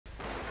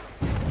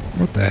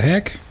What the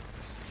heck?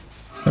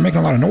 They're making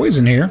a lot of noise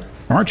in here,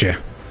 aren't you?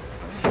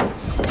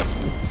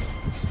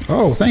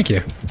 Oh, thank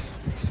you.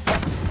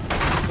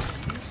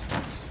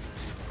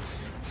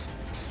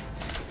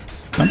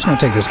 I'm just gonna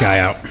take this guy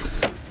out.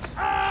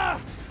 I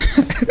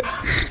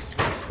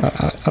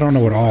don't know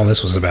what all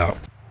this was about.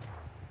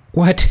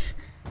 What?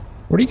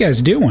 What are you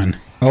guys doing?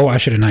 Oh, I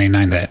should have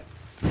 99'd that.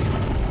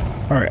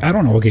 Alright, I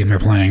don't know what game they're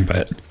playing,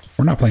 but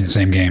we're not playing the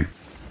same game.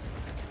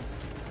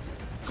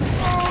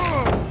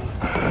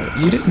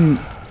 You didn't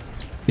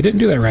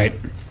do that right.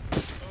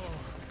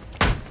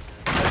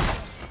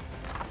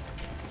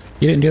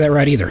 You didn't do that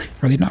right either.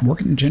 Are they not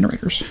working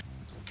generators?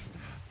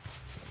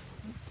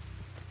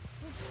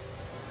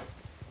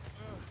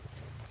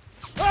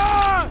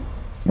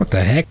 What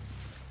the heck?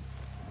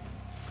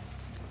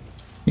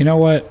 You know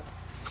what?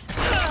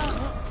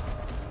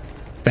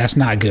 That's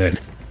not good.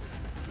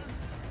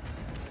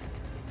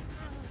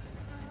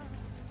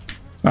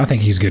 I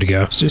think he's good to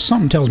go. So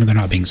something tells me they're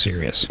not being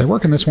serious. They're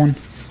working this one.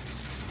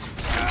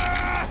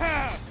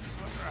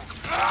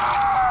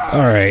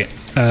 Alright,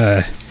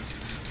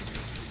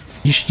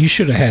 you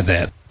should have had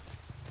that.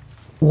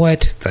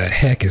 What the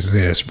heck is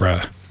this,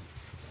 bruh?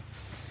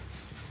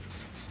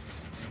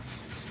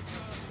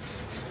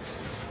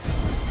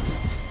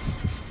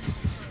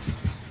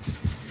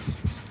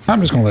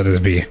 I'm just gonna let this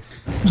be. I'm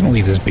just gonna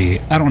leave this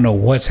be. I don't know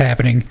what's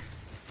happening.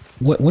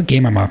 What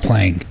game am I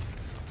playing?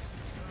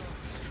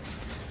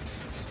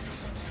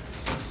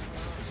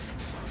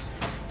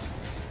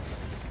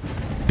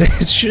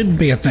 This shouldn't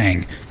be a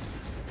thing.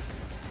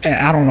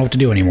 I don't know what to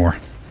do anymore.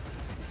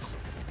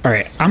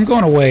 Alright, I'm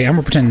going away. I'm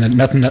gonna pretend that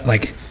nothing,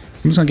 like,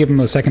 I'm just gonna give them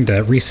a second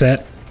to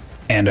reset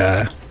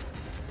and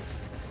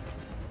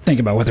think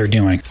about what they're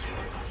doing.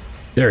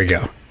 There we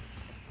go.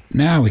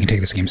 Now we can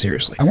take this game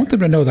seriously. I want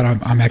them to know that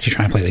I'm actually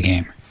trying to play the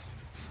game.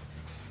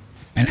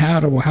 And how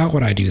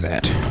would I do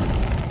that?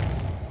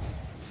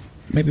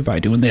 Maybe by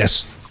doing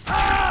this.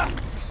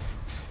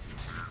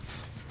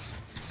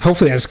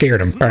 Hopefully that scared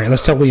him. Alright,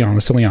 let's tell Leon.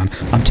 Let's tell Leon.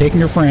 I'm taking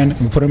your friend.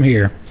 We'll put him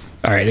here.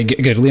 Alright,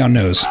 good. Leon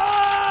knows.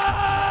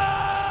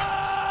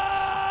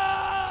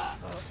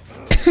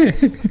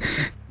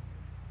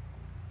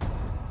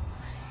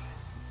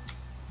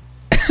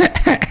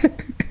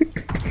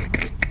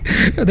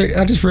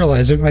 I just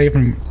realized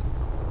they're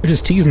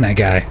just teasing that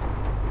guy.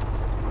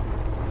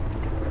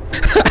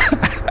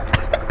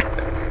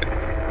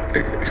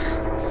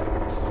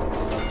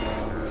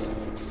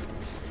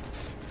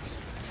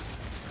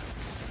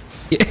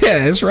 Yeah,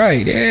 that's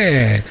right.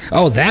 Yeah.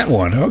 Oh, that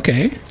one.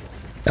 Okay.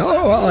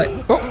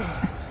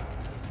 Oh.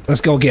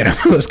 Let's go get him.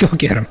 Let's go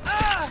get him.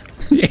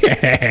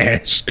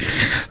 Yes.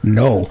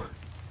 No,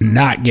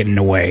 not getting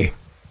away.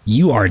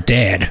 You are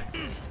dead.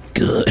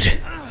 Good.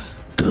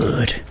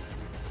 Good.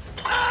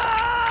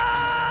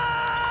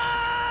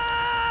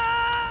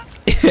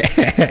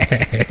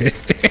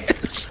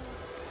 Yes.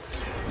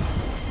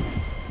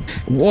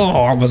 Whoa,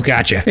 almost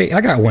got you. Hey,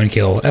 I got one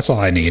kill. That's all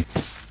I need.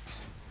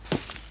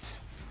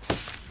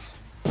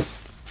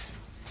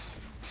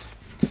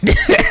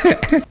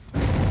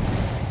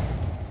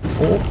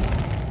 Oh.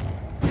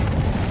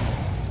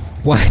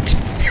 What?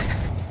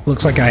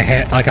 Looks like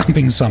I'm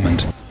being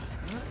summoned.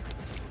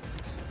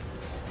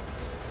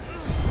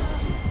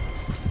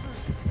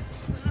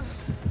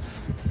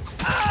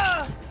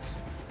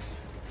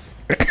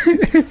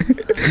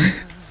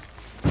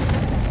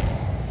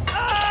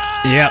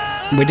 Yep,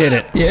 we did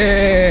it.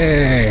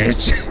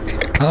 Yes.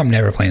 I'm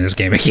never playing this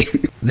game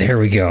again. There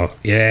we go.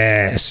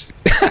 Yes.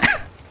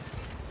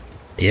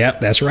 Yep,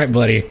 that's right,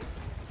 buddy.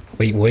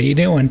 Wait, what are you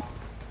doing?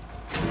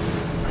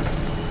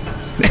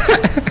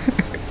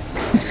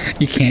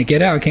 You can't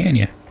get out, can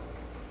you?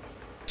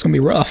 It's gonna be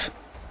rough. It's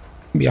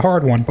gonna be a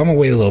hard one. But I'm gonna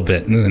wait a little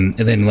bit and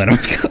then let him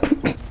go.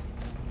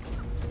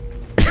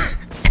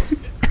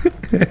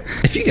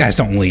 If you guys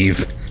don't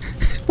leave,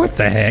 what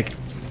the heck?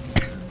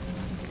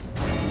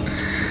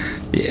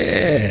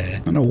 Yeah.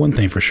 I know one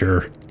thing for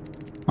sure.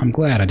 I'm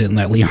glad I didn't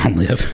let Leon live.